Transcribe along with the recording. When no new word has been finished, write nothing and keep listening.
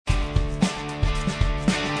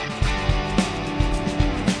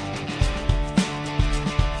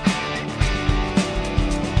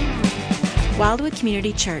Wildwood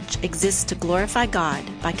Community Church exists to glorify God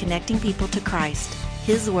by connecting people to Christ,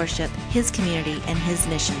 His worship, His community, and His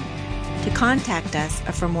mission. To contact us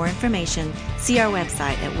or for more information, see our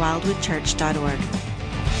website at wildwoodchurch.org.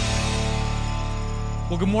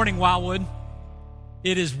 Well, good morning, Wildwood.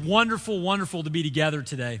 It is wonderful, wonderful to be together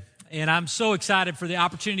today. And I'm so excited for the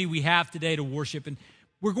opportunity we have today to worship. And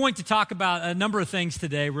we're going to talk about a number of things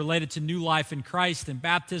today related to new life in Christ and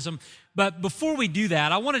baptism. But before we do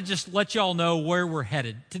that, I want to just let y'all know where we're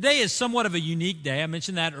headed. Today is somewhat of a unique day. I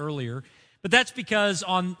mentioned that earlier. But that's because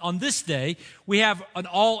on this day, we have an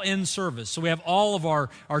all-in service. So we have all of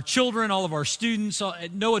our children, all of our students,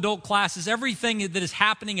 no adult classes. Everything that is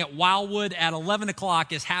happening at Wildwood at 11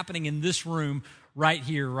 o'clock is happening in this room right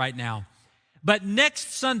here, right now. But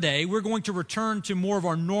next Sunday, we're going to return to more of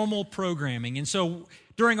our normal programming. And so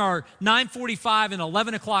during our 9:45 and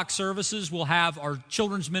 11 o'clock services, we'll have our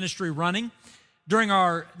children's ministry running. During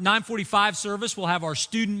our 9:45 service, we'll have our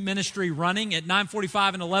student ministry running. At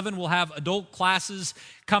 9:45 and 11, we'll have adult classes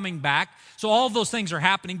coming back. So all of those things are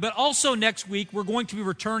happening. But also next week, we're going to be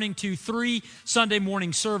returning to 3 Sunday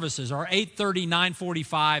morning services, our 8:30,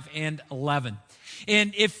 9:45, and 11.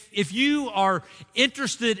 And if you are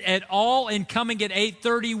interested at all in coming at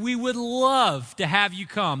 8:30, we would love to have you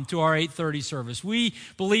come to our 8:30 service. We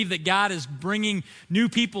believe that God is bringing new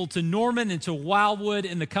people to Norman and to Wildwood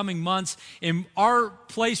in the coming months, and our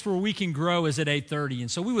place where we can grow is at 8:30.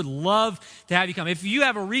 And so we would love to have you come. If you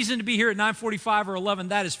have a reason to be here at 9:45 or 11,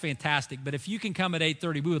 that is fantastic. But if you can come at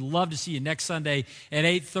 8:30, we would love to see you next Sunday at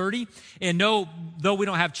 8:30. And no, though we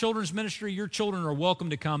don't have children's ministry, your children are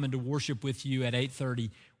welcome to come and to worship with you at 8:30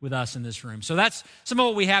 with us in this room. So that's some of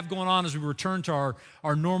what we have going on as we return to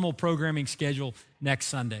our normal programming schedule next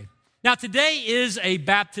Sunday. Now, today is a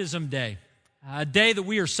baptism day, a day that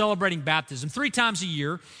we are celebrating baptism. 3 times a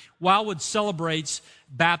year, Wildwood celebrates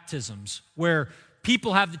baptisms, where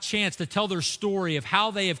people have the chance to tell their story of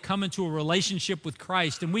how they have come into a relationship with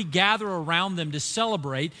Christ, and we gather around them to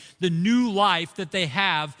celebrate the new life that they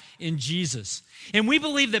have in Jesus. And we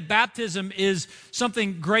believe that baptism is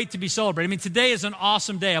something great to be celebrated. I mean, today is an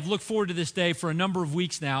awesome day. I've looked forward to this day for a number of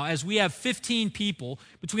weeks now, as we have 15 people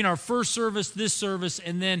between our first service, this service,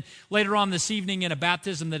 and then later on this evening in a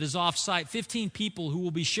baptism that is off-site, 15 people who will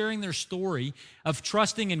be sharing their story of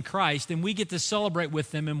trusting in Christ, and we get to celebrate with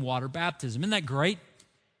them in water baptism. Isn't that great?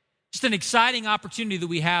 Just an exciting opportunity that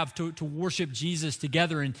we have to worship Jesus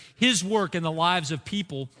together and His work in the lives of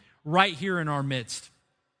people right here in our midst.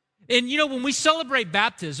 And you know, when we celebrate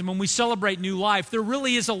baptism, when we celebrate new life, there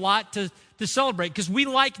really is a lot to celebrate, because we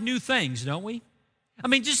like new things, don't we? I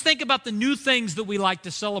mean, just think about the new things that we like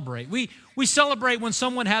to celebrate. We celebrate when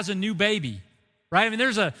someone has a new baby, right? I mean,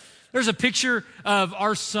 there's a picture of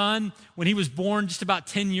our son when he was born just about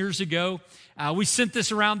 10 years ago. We sent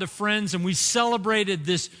this around to friends, and we celebrated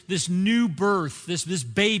this new birth, this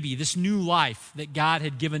baby, this new life that God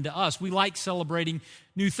had given to us. We like celebrating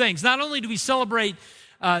new things. Not only do we celebrate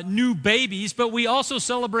new babies, but we also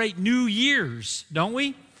celebrate New Year's, don't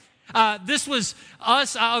we? This was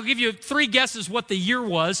us. I'll give you 3 guesses what the year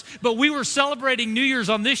was, but we were celebrating New Year's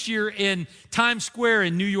on this year in Times Square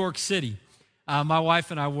in New York City. My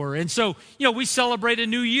wife and I were. And so, you know, we celebrate a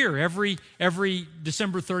new year every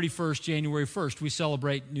December 31st, January 1st. We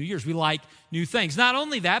celebrate New Year's. We like new things. Not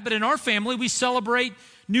only that, but in our family, we celebrate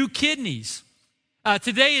new kidneys.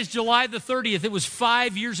 Today is July the 30th. It was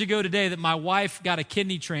 5 years ago today that my wife got a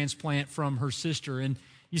kidney transplant from her sister. And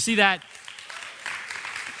you see that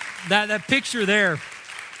picture there.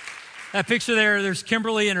 That picture there, there's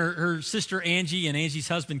Kimberly and her sister Angie and Angie's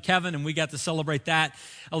husband Kevin, and we got to celebrate that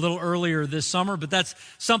a little earlier this summer. But that's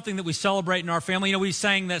something that we celebrate in our family. You know, we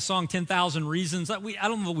sang that song, 10,000 Reasons. I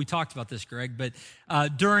don't know if we talked about this, Greg, but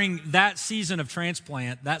during that season of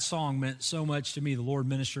transplant, that song meant so much to me. The Lord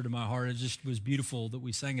ministered to my heart. It just was beautiful that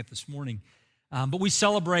we sang it this morning. But we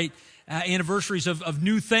celebrate anniversaries of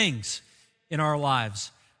new things in our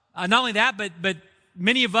lives. Not only that, but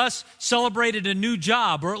many of us celebrated a new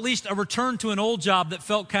job, or at least a return to an old job that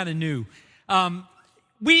felt kind of new.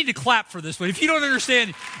 We need to clap for this one. If you don't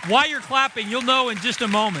understand why you're clapping, you'll know in just a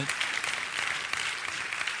moment.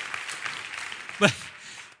 But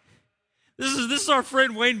this is our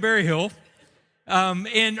friend Wayne Berryhill.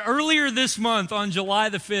 And earlier this month, on July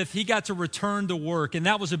the 5th, he got to return to work. And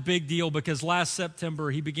that was a big deal, because last September,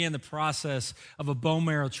 he began the process of a bone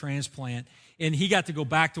marrow transplant. And he got to go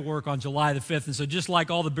back to work on July the 5th. And so just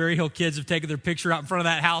like all the Berryhill kids have taken their picture out in front of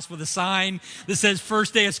that house with a sign that says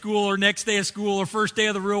first day of school or next day of school or first day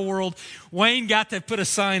of the real world, Wayne got to put a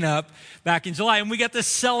sign up back in July. And we got to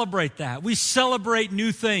celebrate that. We celebrate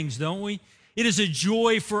new things, don't we? It is a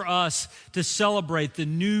joy for us to celebrate the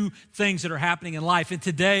new things that are happening in life. And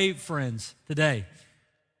today, friends,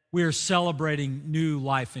 we are celebrating new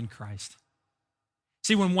life in Christ.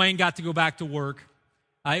 See, when Wayne got to go back to work,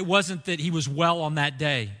 it wasn't that he was well on that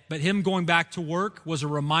day, but him going back to work was a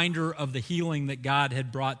reminder of the healing that God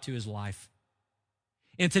had brought to his life.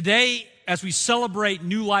 And today, as we celebrate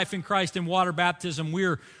new life in Christ in water baptism,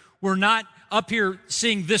 we're not up here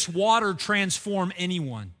seeing this water transform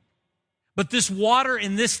anyone. But this water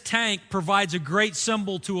in this tank provides a great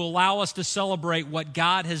symbol to allow us to celebrate what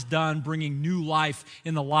God has done, bringing new life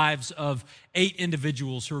in the lives of 8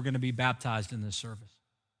 individuals who are going to be baptized in this service.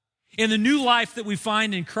 And the new life that we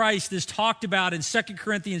find in Christ is talked about in 2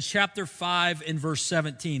 Corinthians chapter 5 and verse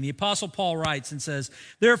 17. The Apostle Paul writes and says,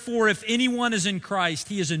 "Therefore, if anyone is in Christ,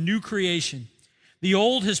 he is a new creation. The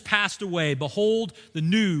old has passed away. Behold, the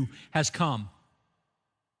new has come."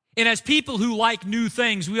 And as people who like new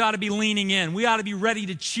things, we ought to be leaning in. We ought to be ready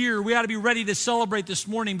to cheer. We ought to be ready to celebrate this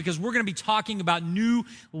morning because we're going to be talking about new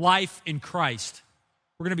life in Christ.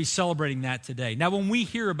 We're going to be celebrating that today. Now, when we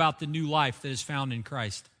hear about the new life that is found in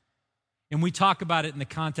Christ, and we talk about it in the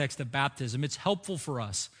context of baptism, it's helpful for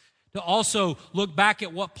us to also look back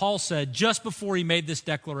at what Paul said just before he made this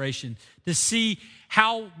declaration to see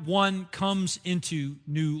how one comes into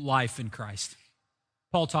new life in Christ.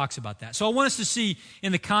 Paul talks about that. So I want us to see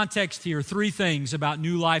in the context here 3 things about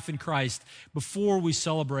new life in Christ before we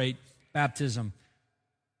celebrate baptism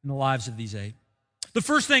in the lives of these 8. The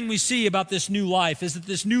first thing we see about this new life is that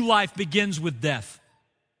this new life begins with death.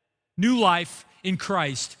 New life in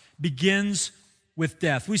Christ begins with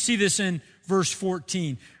death. We see this in verse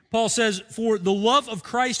 14. Paul says, "For the love of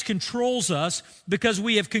Christ controls us because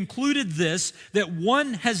we have concluded this, that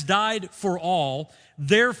one has died for all,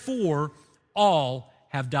 therefore all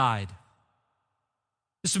have died."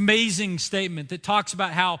 This amazing statement that talks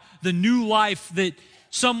about how the new life that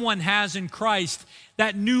someone has in Christ,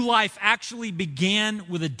 that new life actually began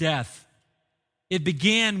with a death. It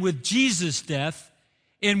began with Jesus' death.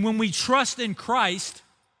 And when we trust in Christ,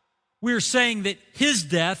 we're saying that his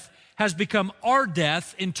death has become our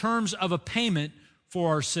death in terms of a payment for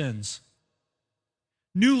our sins.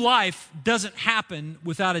 New life doesn't happen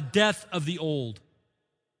without a death of the old.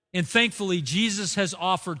 And thankfully, Jesus has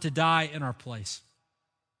offered to die in our place.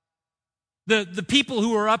 The people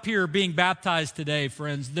who are up here being baptized today,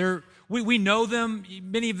 friends, we know them.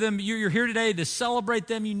 Many of them, you're here today to celebrate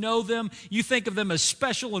them. You know them. You think of them as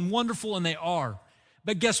special and wonderful, and they are.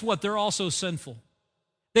 But guess what? They're also sinful.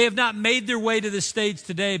 They have not made their way to this stage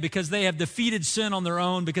today because they have defeated sin on their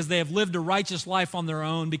own, because they have lived a righteous life on their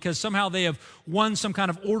own, because somehow they have won some kind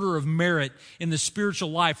of order of merit in the spiritual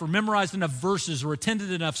life or memorized enough verses or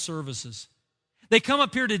attended enough services. They come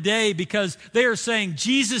up here today because they are saying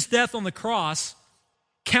Jesus' death on the cross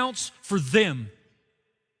counts for them.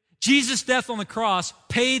 Jesus' death on the cross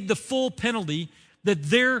paid the full penalty that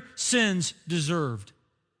their sins deserved.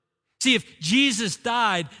 See, if Jesus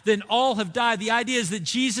died, then all have died. The idea is that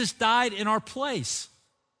Jesus died in our place.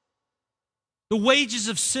 The wages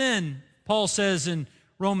of sin, Paul says in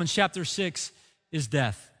Romans chapter 6, is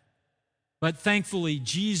death. But thankfully,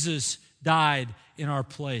 Jesus died in our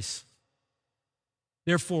place.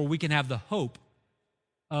 Therefore, we can have the hope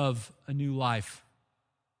of a new life.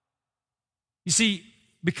 You see,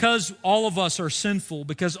 because all of us are sinful,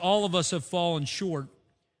 because all of us have fallen short,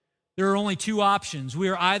 there are only 2 options. We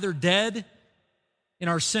are either dead in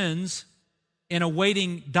our sins and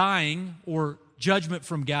awaiting dying or judgment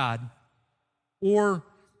from God, or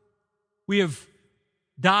we have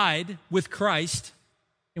died with Christ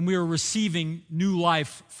and we are receiving new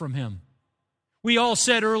life from him. We all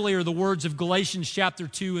said earlier the words of Galatians chapter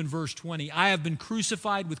 2 and verse 20, "I have been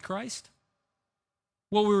crucified with Christ."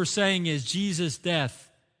 What we were saying is Jesus' death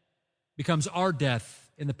becomes our death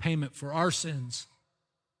in the payment for our sins.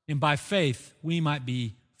 And by faith, we might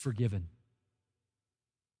be forgiven.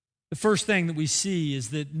 The first thing that we see is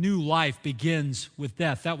that new life begins with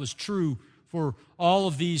death. That was true for all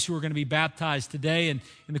of these who are going to be baptized today. And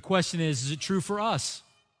the question is it true for us?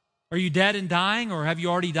 Are you dead and dying, or have you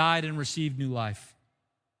already died and received new life?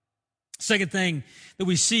 Second thing that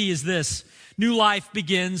we see is this: new life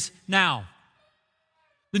begins now.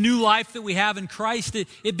 The new life that we have in Christ,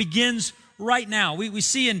 it begins right now. We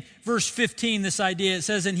see in verse 15 this idea. It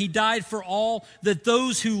says, "And he died for all, that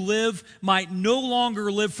those who live might no longer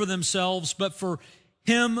live for themselves, but for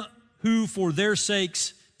him who for their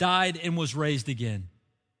sakes died and was raised again."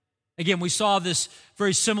 Again, we saw this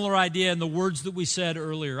very similar idea in the words that we said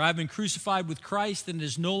earlier. "I've been crucified with Christ, and it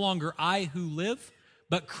is no longer I who live,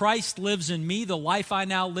 but Christ lives in me. The life I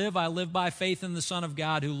now live, I live by faith in the Son of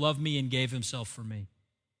God who loved me and gave himself for me."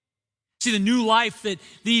 See, the new life that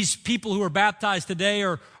these people who are baptized today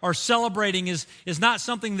are celebrating is not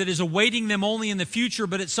something that is awaiting them only in the future,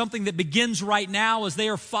 but it's something that begins right now as they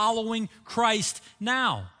are following Christ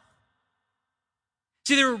now.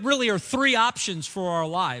 See, there really are three options for our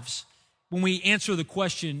lives when we answer the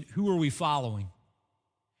question, who are we following?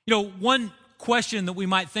 You know, one question that we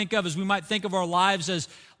might think of is we might think of our lives as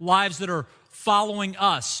lives that are following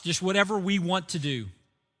us, just whatever we want to do.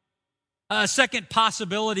 A second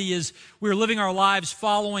possibility is we're living our lives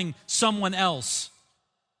following someone else,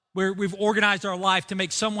 where we've organized our life to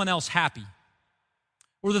make someone else happy.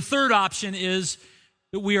 Or the third option is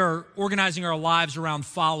that we are organizing our lives around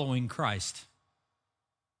following Christ.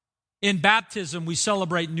 In baptism, we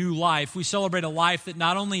celebrate new life. We celebrate a life that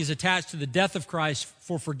not only is attached to the death of Christ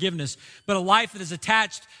for forgiveness, but a life that is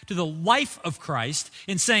attached to the life of Christ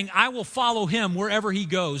in saying, I will follow him wherever he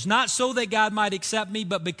goes. Not so that God might accept me,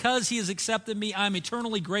 but because he has accepted me, I'm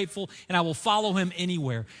eternally grateful and I will follow him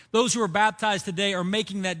anywhere. Those who are baptized today are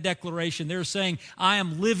making that declaration. They're saying, I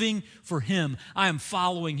am living for him. I am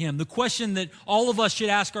following him. The question that all of us should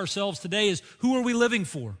ask ourselves today is, who are we living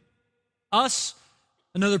for? Us?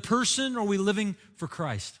 Another person, or are we living for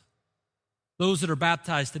Christ? Those that are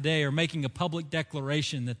baptized today are making a public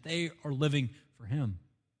declaration that they are living for him.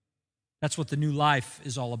 That's what the new life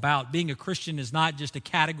is all about. Being a Christian is not just a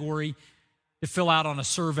category to fill out on a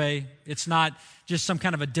survey. It's not just some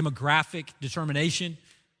kind of a demographic determination.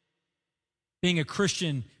 Being a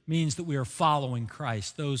Christian means that we are following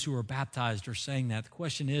Christ. Those who are baptized are saying that. The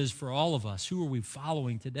question is, for all of us, who are we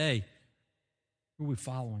following today? Who are we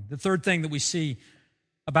following? The third thing that we see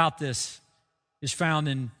about this is found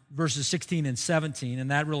in verses 16 and 17,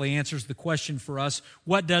 and that really answers the question for us,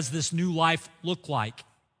 what does this new life look like?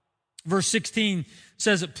 Verse 16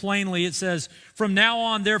 says it plainly. It says, from now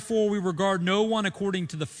on, therefore, we regard no one according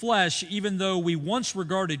to the flesh, even though we once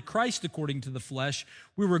regarded Christ according to the flesh,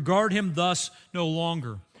 we regard him thus no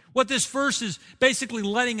longer. What this verse is basically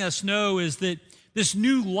letting us know is that this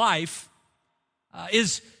new life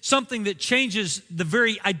is something that changes the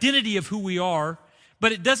very identity of who we are,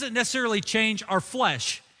 but it doesn't necessarily change our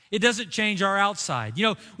flesh. It doesn't change our outside. You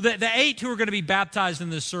know, the 8 who are going to be baptized in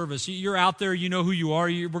this service, you're out there, you know who you are.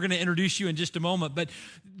 We're going to introduce you in just a moment. But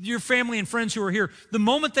your family and friends who are here, the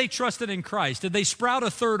moment they trusted in Christ, did they sprout a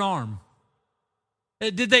third arm?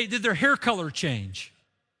 Did their hair color change?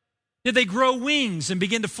 Did they grow wings and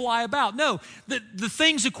begin to fly about? No. The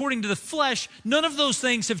things according to the flesh, none of those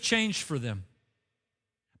things have changed for them.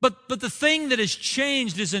 But the thing that has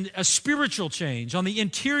changed is a spiritual change on the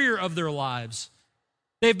interior of their lives.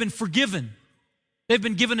 They've been forgiven. They've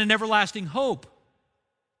been given an everlasting hope.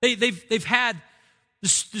 They've had the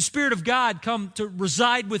Spirit of God come to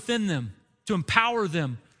reside within them, to empower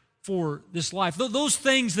them for this life. Those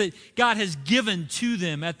things that God has given to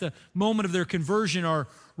them at the moment of their conversion are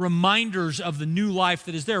reminders of the new life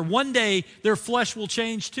that is there. One day, their flesh will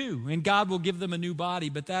change too, and God will give them a new body,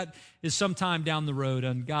 but that is sometime down the road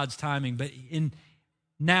on God's timing. But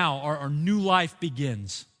now, our new life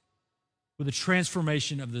begins with a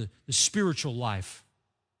transformation of the spiritual life.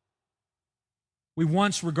 We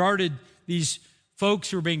once regarded these folks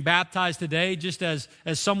who are being baptized today just as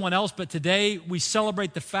someone else, but today we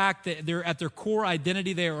celebrate the fact that they're at their core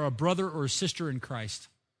identity, they are a brother or a sister in Christ.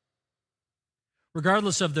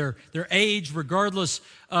 Regardless of their age, regardless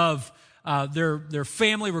of their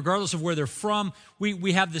family, regardless of where they're from,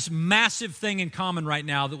 we have this massive thing in common right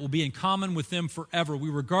now that will be in common with them forever. We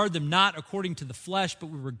regard them not according to the flesh, but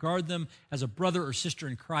we regard them as a brother or sister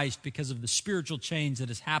in Christ because of the spiritual change that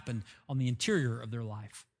has happened on the interior of their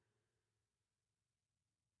life.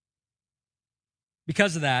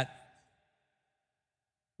 Because of that,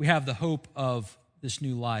 we have the hope of this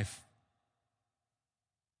new life.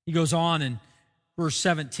 He goes on in verse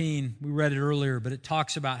 17, we read it earlier, but it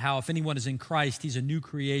talks about how if anyone is in Christ, he's a new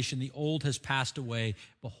creation. The old has passed away.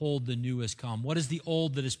 Behold, the new has come. What is the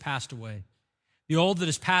old that has passed away? The old that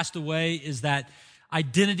has passed away is that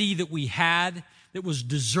identity that we had that was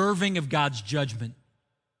deserving of God's judgment.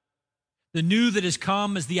 The new that has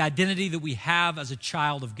come is the identity that we have as a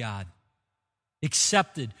child of God,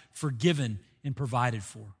 accepted, forgiven, and provided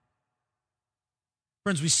for.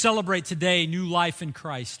 Friends, we celebrate today new life in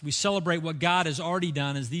Christ. We celebrate what God has already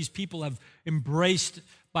done as these people have embraced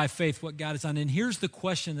by faith what God has done. And here's the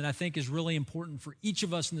question that I think is really important for each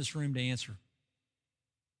of us in this room to answer.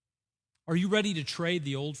 Are you ready to trade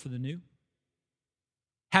the old for the new?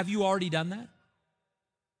 Have you already done that?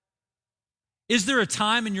 Is there a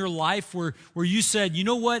time in your life where you said, you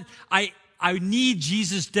know what, I need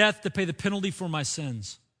Jesus' death to pay the penalty for my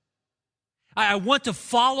sins? I want to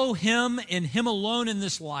follow him and him alone in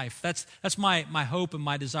this life. That's my hope and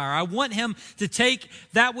my desire. I want him to take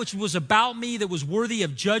that which was about me that was worthy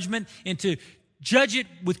of judgment and to judge it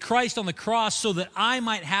with Christ on the cross so that I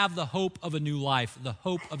might have the hope of a new life, the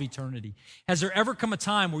hope of eternity. Has there ever come a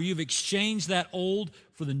time where you've exchanged that old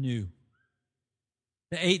for the new?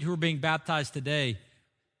 The 8 who are being baptized today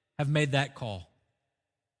have made that call.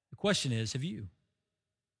 The question is, have you?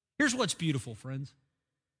 Here's what's beautiful, friends.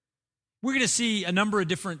 We're going to see a number of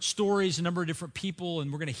different stories, a number of different people,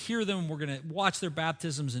 and we're going to hear them, we're going to watch their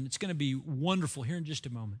baptisms, and it's going to be wonderful here in just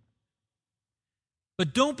a moment.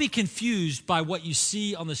 But don't be confused by what you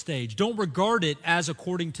see on the stage. Don't regard it as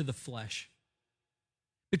according to the flesh.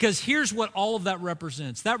 Because here's what all of that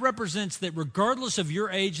represents. That represents that regardless of your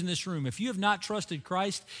age in this room, if you have not trusted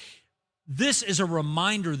Christ, this is a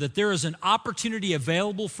reminder that there is an opportunity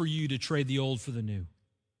available for you to trade the old for the new.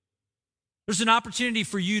 There's an opportunity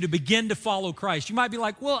for you to begin to follow Christ. You might be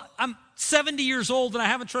like, well, I'm 70 years old and I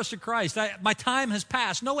haven't trusted Christ. My time has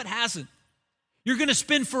passed. No, it hasn't. You're going to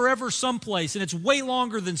spend forever someplace, and it's way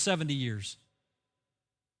longer than 70 years.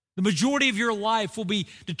 The majority of your life will be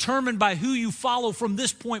determined by who you follow from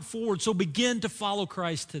this point forward, so begin to follow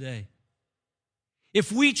Christ today.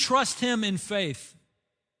 If we trust him in faith,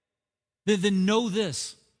 then know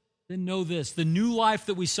this. Then know this. The new life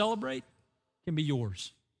that we celebrate can be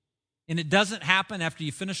yours. And it doesn't happen after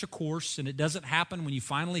you finish a course, and it doesn't happen when you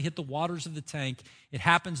finally hit the waters of the tank. It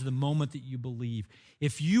happens the moment that you believe.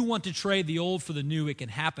 If you want to trade the old for the new, it can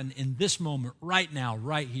happen in this moment, right now,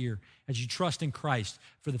 right here, as you trust in Christ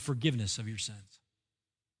for the forgiveness of your sins.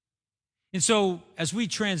 And so, as we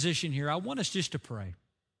transition here, I want us just to pray.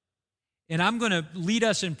 And I'm going to lead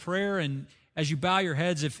us in prayer, and as you bow your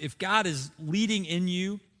heads, if God is leading in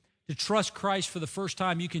you to trust Christ for the first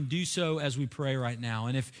time, you can do so as we pray right now.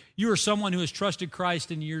 And if you are someone who has trusted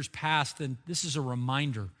Christ in years past, then this is a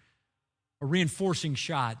reminder, a reinforcing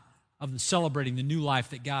shot of celebrating the new life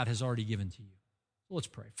that God has already given to you. So let's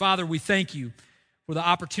pray. Father, we thank you for the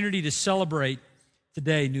opportunity to celebrate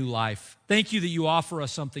today new life. Thank you that you offer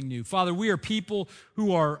us something new. Father, we are people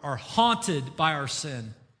who are haunted by our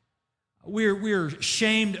sin. We're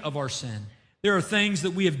ashamed of our sin. There are things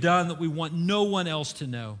that we have done that we want no one else to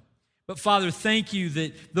know. But Father, thank you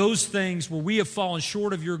that those things where we have fallen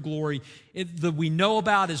short of your glory, that we know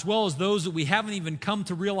about, as well as those that we haven't even come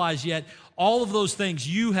to realize yet, all of those things,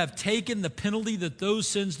 you have taken the penalty that those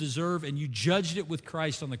sins deserve, and you judged it with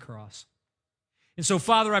Christ on the cross. And so,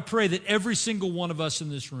 Father, I pray that every single one of us in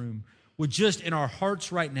this room would just in our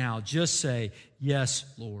hearts right now just say, yes,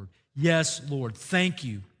 Lord. Yes, Lord. Thank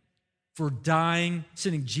you for dying,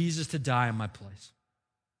 sending Jesus to die in my place.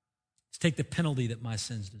 To take the penalty that my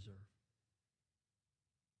sins deserve.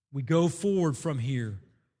 We go forward from here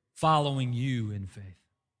following you in faith.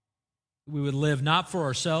 We would live not for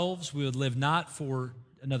ourselves. We would live not for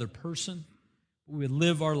another person. But we would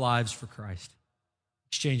live our lives for Christ,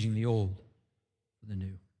 exchanging the old for the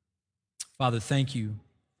new. Father, thank you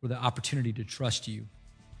for the opportunity to trust you.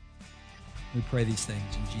 We pray these things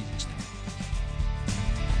in Jesus' name.